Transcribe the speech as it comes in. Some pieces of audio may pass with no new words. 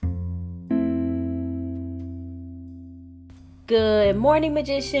Good morning,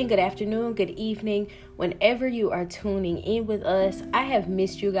 magician. Good afternoon, good evening. Whenever you are tuning in with us, I have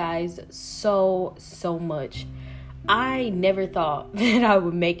missed you guys so much. I never thought that I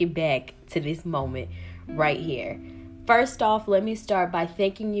would make it back to this moment right here. First off, let me start by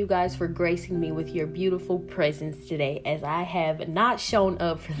thanking you guys for gracing me with your beautiful presence today, as I have not shown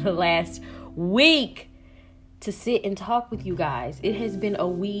up for the last week to sit and talk with you guys. It has been a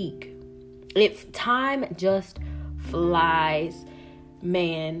week. If time just flies,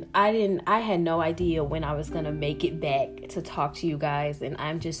 man, I had no idea when I was gonna make it back to talk to you guys, and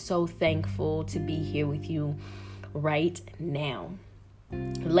I'm just so thankful to be here with you right now.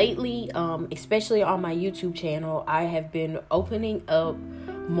 Lately, especially on my YouTube channel, I have been opening up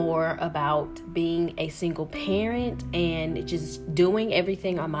more about being a single parent and just doing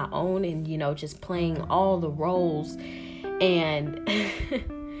everything on my own, and just playing all the roles. And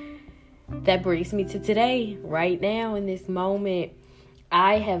that brings me to today. Right now, in this moment,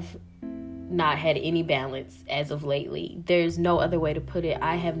 I have not had any balance as of lately. There's no other way to put it.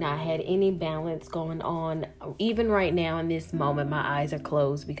 I have not had any balance going on. Even right now in this moment, my eyes are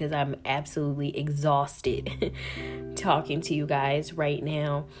closed because I'm absolutely exhausted talking to you guys right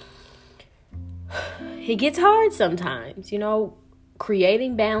now. It gets hard sometimes,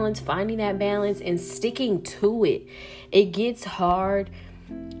 creating balance, finding that balance and sticking to it. It gets hard,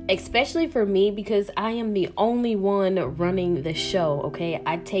 especially for me, because I am the only one running the show, okay?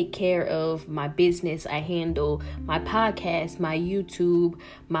 I take care of my business. I handle my podcast, my YouTube,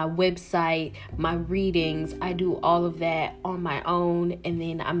 my website, my readings. I do all of that on my own. And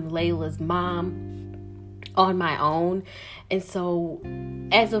then I'm Layla's mom on my own. And so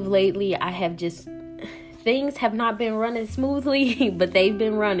as of lately, things have not been running smoothly, but they've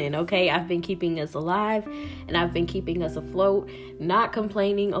been running, okay? I've been keeping us alive and I've been keeping us afloat, not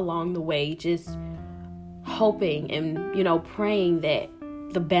complaining along the way, just hoping and, praying that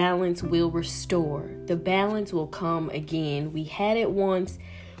the balance will restore. The balance will come again. We had it once,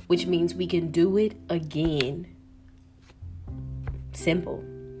 which means we can do it again. Simple.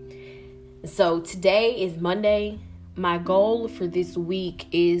 So today is Monday. My goal for this week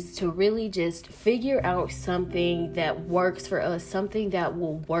is to really just figure out something that works for us, something that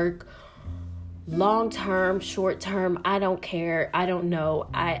will work long term, short term. I don't care. I don't know.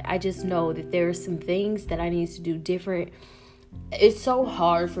 I just know that there are some things that I need to do different. It's so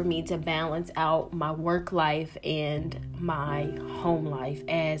hard for me to balance out my work life and my home life,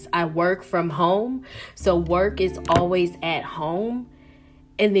 as I work from home. So work is always at home.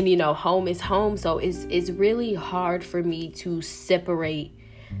 And then, home is home. So it's really hard for me to separate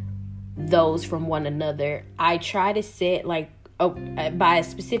those from one another. I try to set by a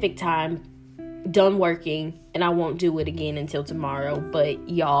specific time, done working, and I won't do it again until tomorrow. But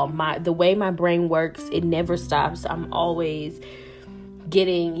y'all, the way my brain works, it never stops. I'm always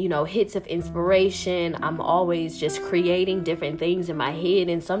getting, hits of inspiration. I'm always just creating different things in my head.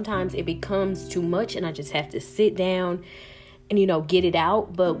 And sometimes it becomes too much and I just have to sit down and get it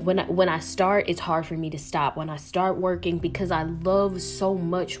out. But when I start, it's hard for me to stop. When I start working, because I love so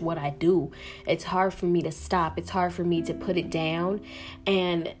much what I do, it's hard for me to stop. It's hard for me to put it down.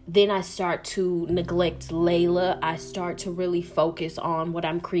 And then I start to neglect Layla. I start to really focus on what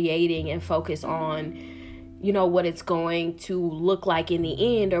I'm creating and focus on what it's going to look like in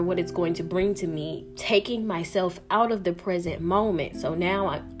the end, or what it's going to bring to me, taking myself out of the present moment. So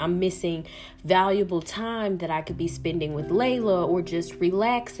now I'm missing valuable time that I could be spending with Layla, or just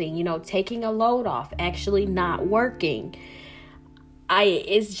relaxing, taking a load off, actually not working.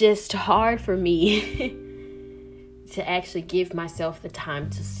 It's just hard for me to actually give myself the time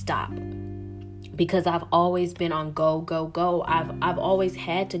to stop, because I've always been on go. I've always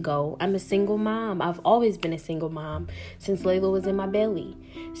had to go. I'm a single mom. I've always been a single mom since Layla was in my belly.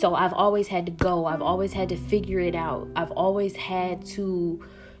 So I've always had to go. I've always had to figure it out. I've always had to,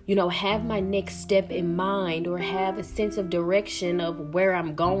 have my next step in mind, or have a sense of direction of where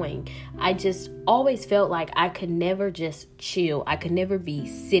I'm going. I just always felt like I could never just chill. I could never be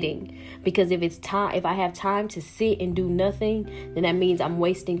sitting, because if I have time to sit and do nothing, then that means I'm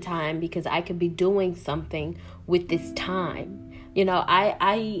wasting time, because I could be doing something with this time.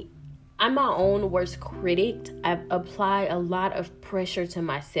 I'm my own worst critic. I apply a lot of pressure to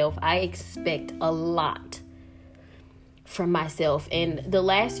myself. I expect a lot from myself. And the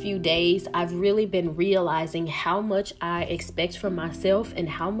last few days, I've really been realizing how much I expect from myself and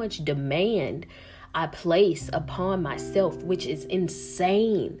how much demand I place upon myself, which is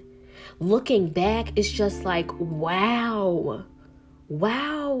insane. Looking back, it's just like, wow.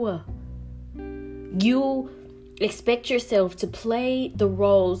 You expect yourself to play the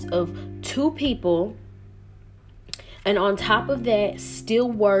roles of two people And on top of that, still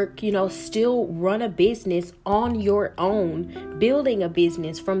work, still run a business on your own, building a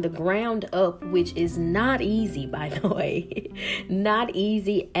business from the ground up, which is not easy, by the way. Not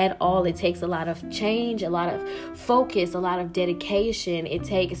easy at all. It takes a lot of change, a lot of focus, a lot of dedication. It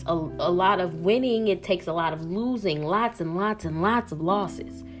takes a lot of winning. It takes a lot of losing, lots and lots and lots of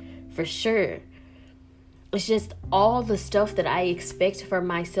losses, for sure. It's just all the stuff that I expect for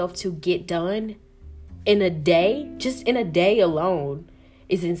myself to get done in a day, just in a day alone,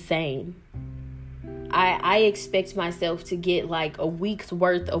 is insane. I expect myself to get like a week's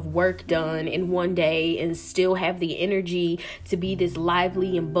worth of work done in one day and still have the energy to be this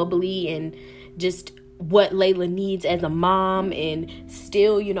lively and bubbly and just what Layla needs as a mom and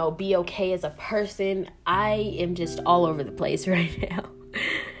still, be okay as a person. I am just all over the place right now.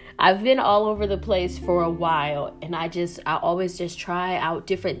 I've been all over the place for a while, and I always just try out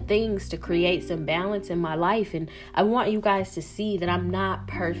different things to create some balance in my life. And I want you guys to see that I'm not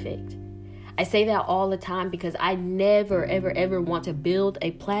perfect. I say that all the time because I never, ever, ever want to build a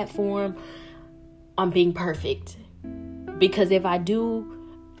platform on being perfect. Because if I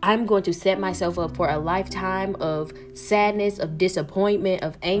do, I'm going to set myself up for a lifetime of sadness, of disappointment,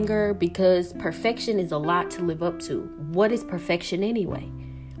 of anger, because perfection is a lot to live up to. What is perfection anyway?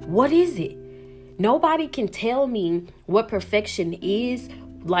 What is it? Nobody can tell me what perfection is,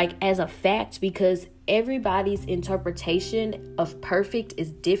 like as a fact, because everybody's interpretation of perfect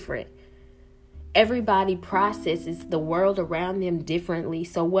is different. Everybody processes the world around them differently.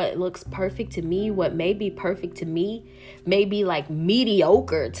 So what looks perfect to me, what may be perfect to me, may be like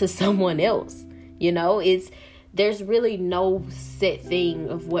mediocre to someone else. There's really no set thing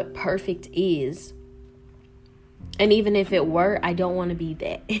of what perfect is. And even if it were, I don't want to be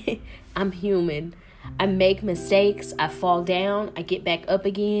that. I'm human. I make mistakes. I fall down. I get back up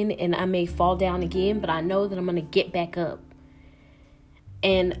again. And I may fall down again, but I know that I'm going to get back up.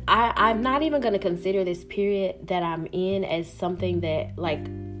 And I'm not even going to consider this period that I'm in as something that, like,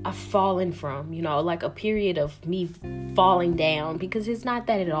 I've fallen from, like a period of me falling down, because it's not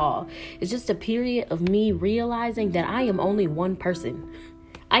that at all. It's just a period of me realizing that I am only one person.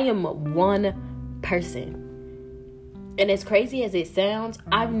 I am one person. And as crazy as it sounds,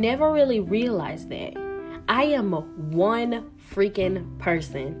 I've never really realized that. I am one freaking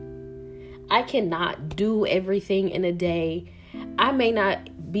person. I cannot do everything in a day. I may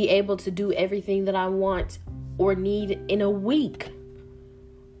not be able to do everything that I want or need in a week,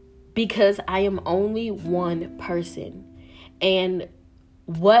 because I am only one person. And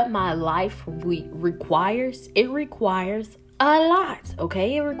what my life requires, it requires a lot,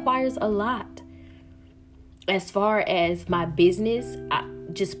 okay? It requires a lot. As far as my business,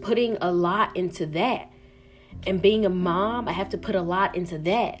 just putting a lot into that. And being a mom, I have to put a lot into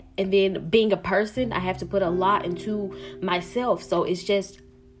that. And then being a person, I have to put a lot into myself. So it's just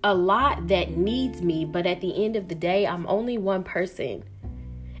a lot that needs me. But at the end of the day, I'm only one person.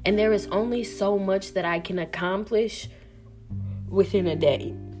 And there is only so much that I can accomplish within a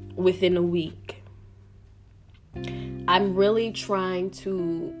day, within a week. I'm really trying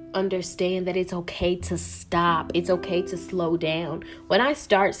to understand that it's okay to stop. It's okay to slow down. When I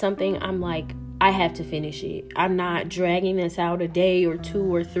start something, I'm like, I have to finish it. I'm not dragging this out a day or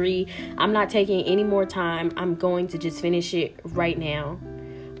 2 or 3. I'm not taking any more time. I'm going to just finish it right now,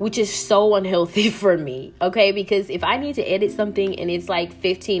 which is so unhealthy for me, okay? Because if I need to edit something and it's like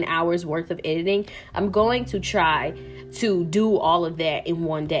 15 hours worth of editing, I'm going to try to do all of that in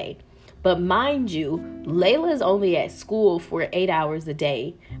one day. But mind you, Layla is only at school for 8 hours a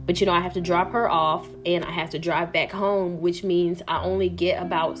day. But, I have to drop her off and I have to drive back home, which means I only get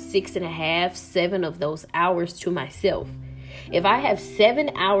about 6.5, 7 of those hours to myself. If I have 7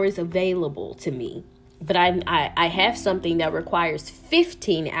 hours available to me, but I have something that requires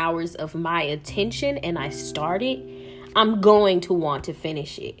 15 hours of my attention and I start it, I'm going to want to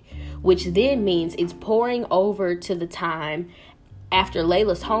finish it, which then means it's pouring over to the time after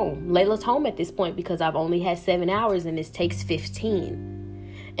Layla's home. Layla's home at this point because I've only had 7 hours and this takes 15.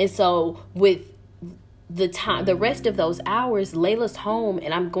 And so with the rest of those hours, Layla's home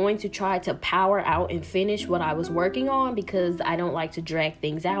and I'm going to try to power out and finish what I was working on because I don't like to drag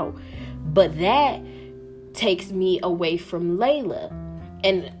things out. But that takes me away from Layla.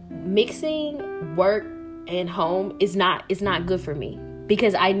 And mixing work and home is not good for me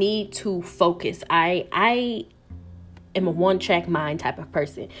because I need to focus. I am a one-track mind type of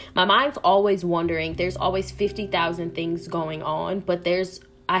person. My mind's always wandering. There's always 50,000 things going on, but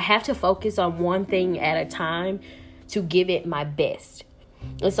I have to focus on one thing at a time to give it my best.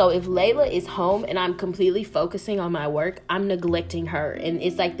 And so if Layla is home and I'm completely focusing on my work, I'm neglecting her. And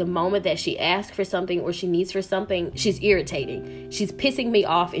it's like the moment that she asks for something or she needs for something, she's irritating. She's pissing me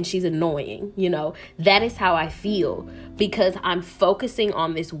off and she's annoying. That is how I feel because I'm focusing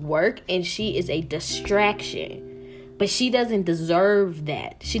on this work and she is a distraction. But she doesn't deserve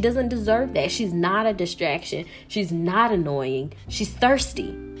that. She doesn't deserve that. She's not a distraction. She's not annoying. She's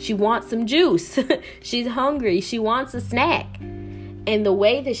thirsty. She wants some juice. She's hungry. She wants a snack. And the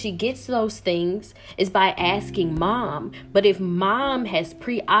way that she gets those things is by asking mom. But if mom has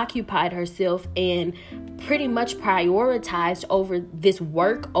preoccupied herself and pretty much prioritized over this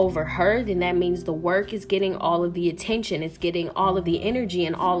work over her, then that means the work is getting all of the attention. It's getting all of the energy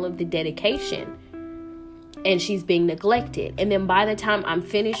and all of the dedication. And she's being neglected. And then by the time I'm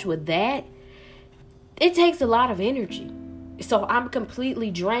finished with that, it takes a lot of energy. So I'm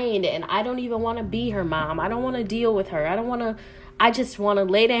completely drained and I don't even want to be her mom. I don't want to deal with her. I just want to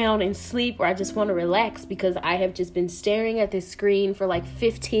lay down and sleep, or I just want to relax because I have just been staring at this screen for like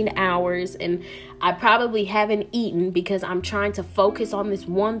 15 hours and I probably haven't eaten because I'm trying to focus on this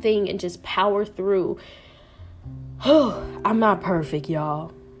one thing and just power through. I'm not perfect,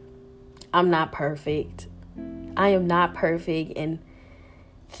 y'all. I'm not perfect. I am not perfect, and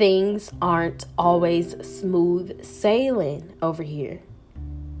things aren't always smooth sailing over here.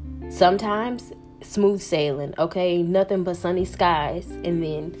 Sometimes smooth sailing, okay? Nothing but sunny skies. And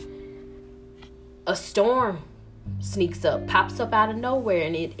then a storm sneaks up, pops up out of nowhere,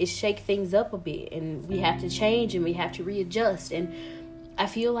 and it shakes things up a bit. And we have to change and we have to readjust. And I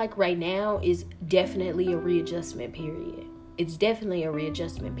feel like right now is definitely a readjustment period. It's definitely a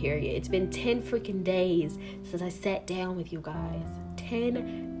readjustment period. It's been 10 freaking days since I sat down with you guys.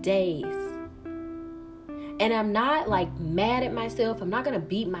 10 days. And I'm not like mad at myself. I'm not going to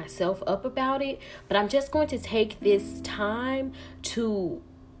beat myself up about it. But I'm just going to take this time to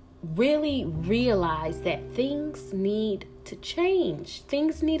really realize that things need to change.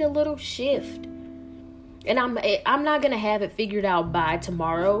 Things need a little shift. And I'm not going to have it figured out by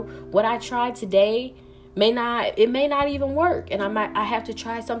tomorrow. What I tried today may not even work, and I have to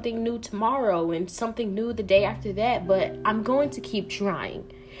try something new tomorrow and something new the day after that, but I'm going to keep trying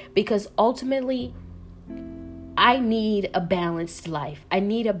because ultimately I need a balanced life. I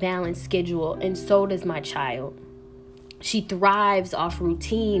need a balanced schedule, and so does my child. She thrives off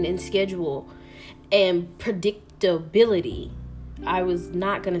routine and schedule and predictability. I was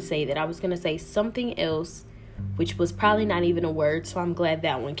not going to say that. I was going to say something else, which was probably not even a word, so I'm glad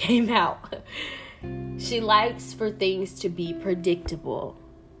that one came out. She likes for things to be predictable.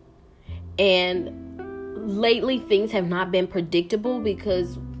 And lately things have not been predictable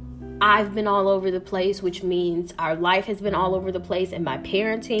because I've been all over the place, which means our life has been all over the place and my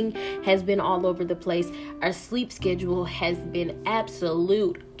parenting has been all over the place. Our sleep schedule has been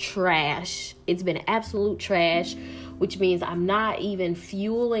absolute trash. It's been absolute trash, which means I'm not even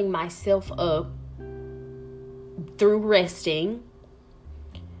fueling myself up through resting.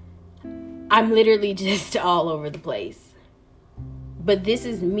 I'm literally just all over the place. But this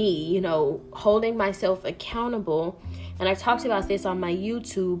is me, holding myself accountable. And I talked about this on my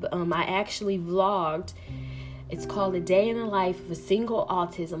YouTube. I actually vlogged. It's called A Day in the Life of a Single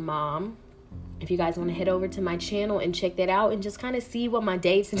Autism Mom. If you guys want to head over to my channel and check that out and just kind of see what my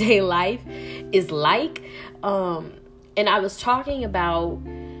day-to-day life is like. And I was talking about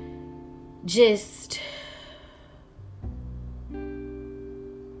just...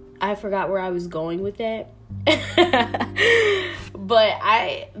 I forgot where I was going with that. But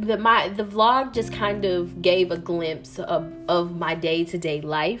the vlog just kind of gave a glimpse of my day-to-day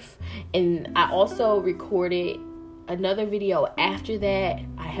life. And I also recorded another video after that.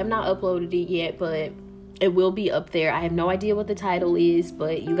 I have not uploaded it yet, but it will be up there. I have no idea what the title is,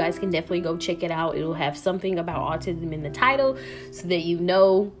 but you guys can definitely go check it out. It'll have something about autism in the title so that you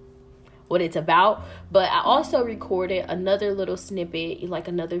know what it's about. But I also recorded another little snippet, like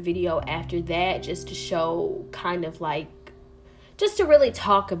another video after that, just to show kind of like, just to really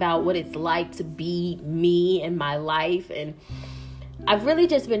talk about what it's like to be me in my life. And I've really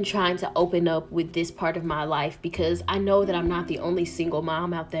just been trying to open up with this part of my life because I know that I'm not the only single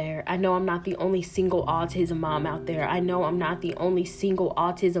mom out there. I know I'm not the only single autism mom out there. I know I'm not the only single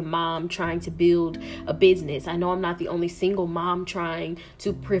autism mom trying to build a business. I know I'm not the only single mom trying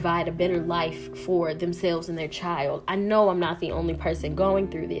to provide a better life for themselves and their child. I know I'm not the only person going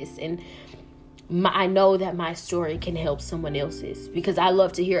through this. And I know that my story can help someone else's because I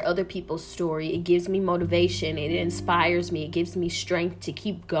love to hear other people's story. It gives me motivation. It inspires me. It gives me strength to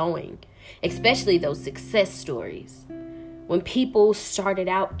keep going, especially those success stories. When people started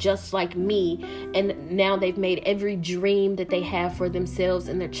out just like me, and now they've made every dream that they have for themselves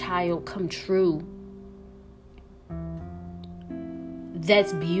and their child come true.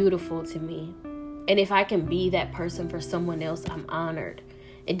 That's beautiful to me. And if I can be that person for someone else, I'm honored.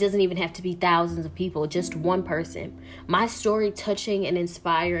 It doesn't even have to be thousands of people, just one person. My story touching and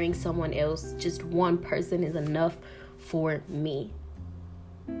inspiring someone else, just one person is enough for me.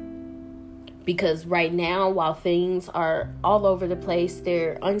 Because right now, while things are all over the place,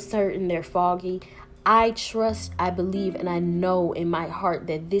 they're uncertain, they're foggy, I trust, I believe, and I know in my heart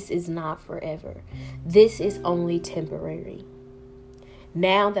that this is not forever. This is only temporary.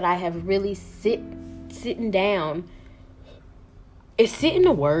 Now that I have really sitting down, is sitting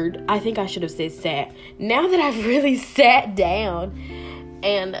a word? I think I should have said sat. Now that I've really sat down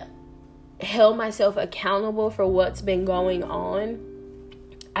and held myself accountable for what's been going on,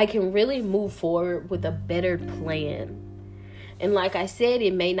 I can really move forward with a better plan. And like I said,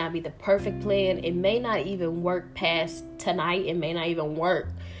 it may not be the perfect plan. It may not even work past tonight. It may not even work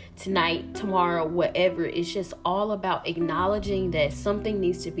tonight, tomorrow, whatever. It's just all about acknowledging that something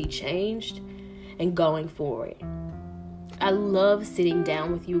needs to be changed and going forward. I love sitting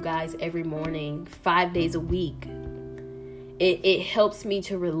down with you guys every morning, 5 days a week. It helps me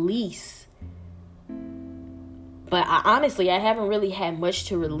to release. But honestly, I haven't really had much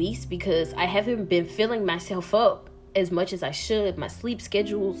to release because I haven't been filling myself up as much as I should. My sleep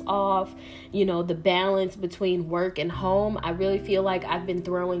schedule's off. The balance between work and home. I really feel like I've been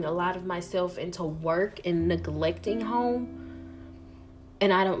throwing a lot of myself into work and neglecting home.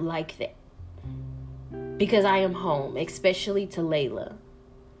 And I don't like that. Because I am home, especially to Layla.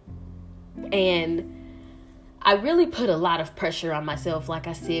 And I really put a lot of pressure on myself, like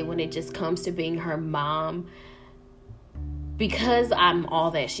I said, when it just comes to being her mom. Because I'm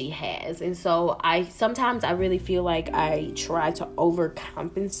all that she has. And so sometimes I really feel like I try to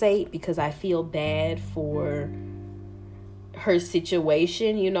overcompensate because I feel bad for her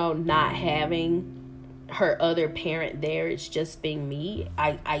situation, not having her other parent there. It's just being me.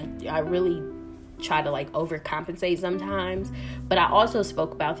 I really try to overcompensate sometimes. But I also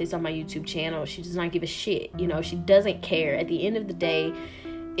spoke about this on my YouTube channel. She does not give a shit. She doesn't care. At the end of the day,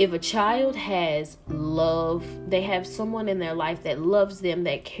 if a child has love, they have someone in their life that loves them,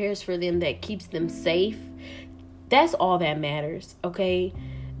 that cares for them, that keeps them safe, that's all that matters, okay?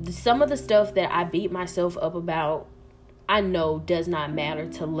 Some of the stuff that I beat myself up about, I know does not matter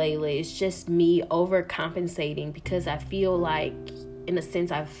to Layla. It's just me overcompensating because I feel like, in a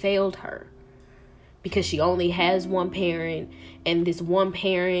sense, I've failed her. Because she only has one parent, and this one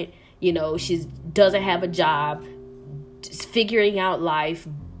parent, she doesn't have a job, just figuring out life,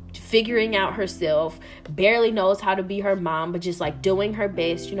 figuring out herself, barely knows how to be her mom, but just doing her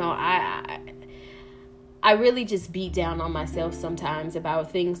best. I really just beat down on myself sometimes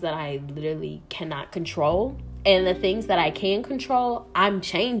about things that I literally cannot control. And the things that I can control, I'm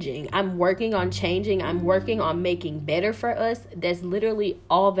changing. I'm working on changing. I'm working on making better for us. That's literally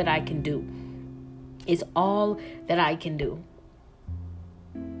all that I can do. It's all that I can do.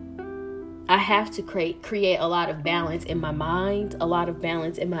 I have to create a lot of balance in my mind, a lot of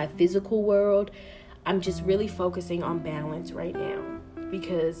balance in my physical world. I'm just really focusing on balance right now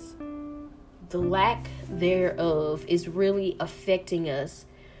because the lack thereof is really affecting us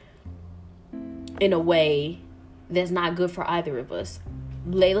in a way that's not good for either of us.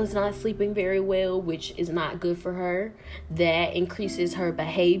 Layla's not sleeping very well, which is not good for her. That increases her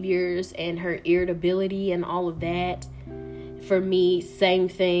behaviors and her irritability and all of that. For me, same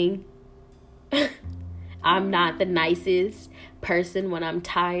thing. I'm not the nicest person when I'm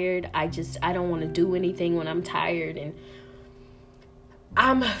tired. I don't want to do anything when I'm tired, and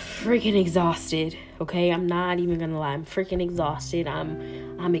I'm freaking exhausted. Okay, I'm not even gonna lie. I'm freaking exhausted.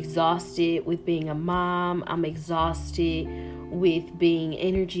 I'm exhausted with being a mom. I'm exhausted with being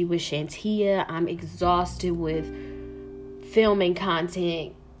energy with Shantia. I'm exhausted with filming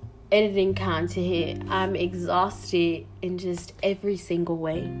content, editing content. I'm exhausted in just every single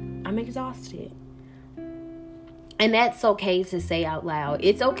way. I'm exhausted. And that's okay to say out loud.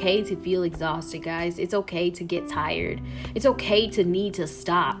 It's okay to feel exhausted, guys. It's okay to get tired. It's okay to need to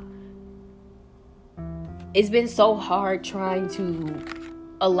stop. It's been so hard trying to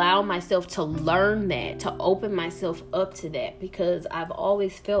allow myself to learn that, to open myself up to that, because I've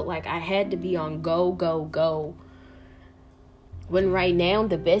always felt like I had to be on go, go, go. When right now,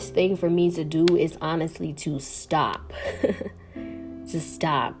 the best thing for me to do is honestly to stop. To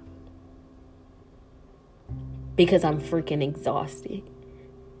stop. Because I'm freaking exhausted.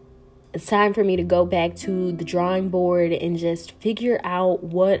 It's time for me to go back to the drawing board and just figure out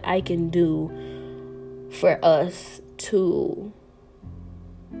what I can do for us to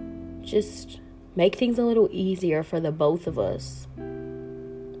just make things a little easier for the both of us.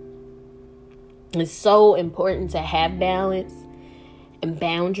 It's so important to have balance and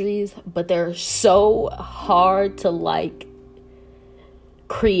boundaries, but they're so hard to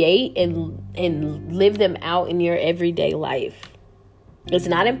create and live them out in your everyday life. It's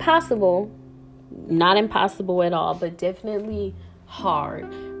not impossible at all, but definitely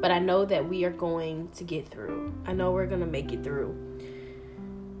hard. But I know that we are going to get through. I know we're going to make it through.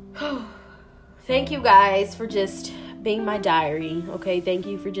 Thank you guys for just being my diary. Okay, thank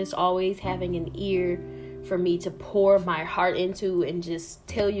you for just always having an ear for me to pour my heart into and just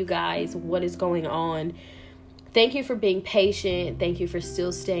tell you guys what is going on. Thank you for being patient. Thank you for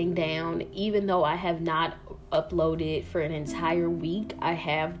still staying down. Even though I have not uploaded for an entire week, I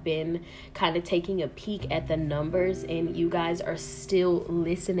have been kind of taking a peek at the numbers, and you guys are still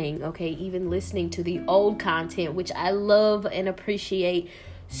listening, okay? Even listening to the old content, which I love and appreciate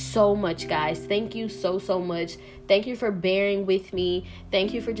so much, guys. Thank you so much. Thank you for bearing with me.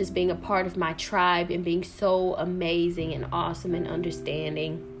 Thank you for just being a part of my tribe and being so amazing and awesome and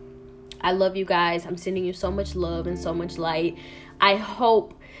understanding. I love you guys. I'm sending you so much love and so much light. I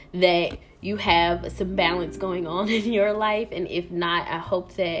hope that you have some balance going on in your life, and if not, I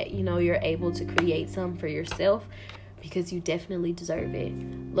hope that you're able to create some for yourself, because you definitely deserve it.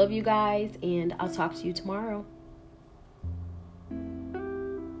 Love you guys, and I'll talk to you tomorrow.